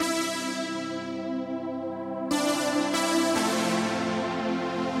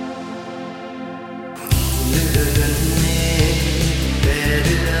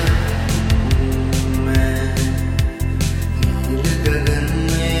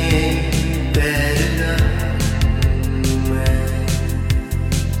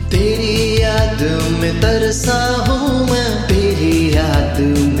सा हूँ मैं, तेरी याद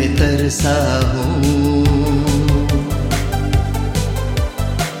में तरसा हूँ।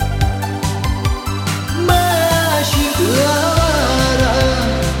 मैं आशिक आवारा,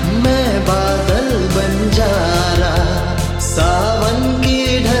 मैं बादल बन जा रहा, सावन की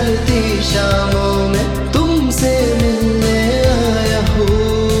ढलती शामों में तुमसे मिलने आया हूँ।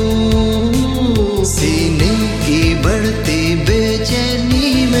 सीने की बढ़ती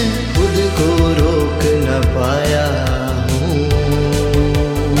बेचैनी में खुद को रोक न पाया हूँ।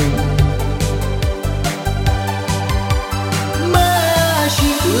 मैं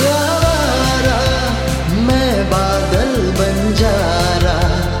आशिक आवारा, मैं बादल बन जा रहा,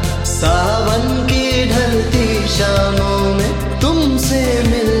 सावन की ढलती शामों में तुमसे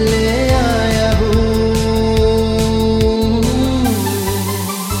मिलने आया हूँ।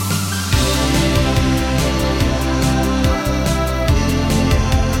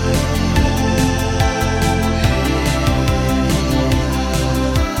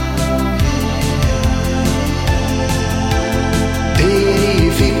 तेरी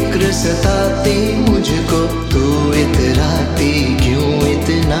फिक्र सताती मुझको, तू इतराती क्यों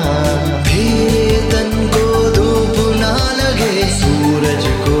इतना? फिर तन को धूप ना लगे, सूरज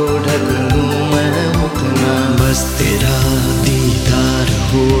को ढक लूं मैं उतना। बस तेरा दीदार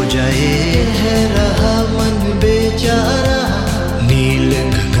हो जाए, है रहा मन बेचारा, नील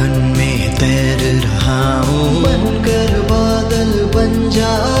गगन में तैर रहा हूँ, बनकर बादल बन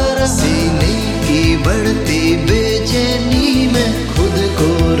जा रहा। सीने की बढ़ती बेचैनी में खुद को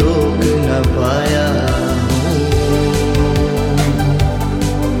रोक न पाया हूँ।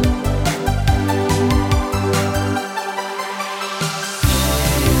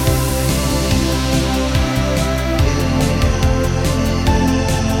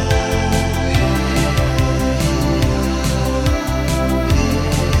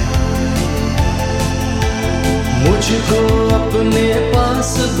 मुझको अपने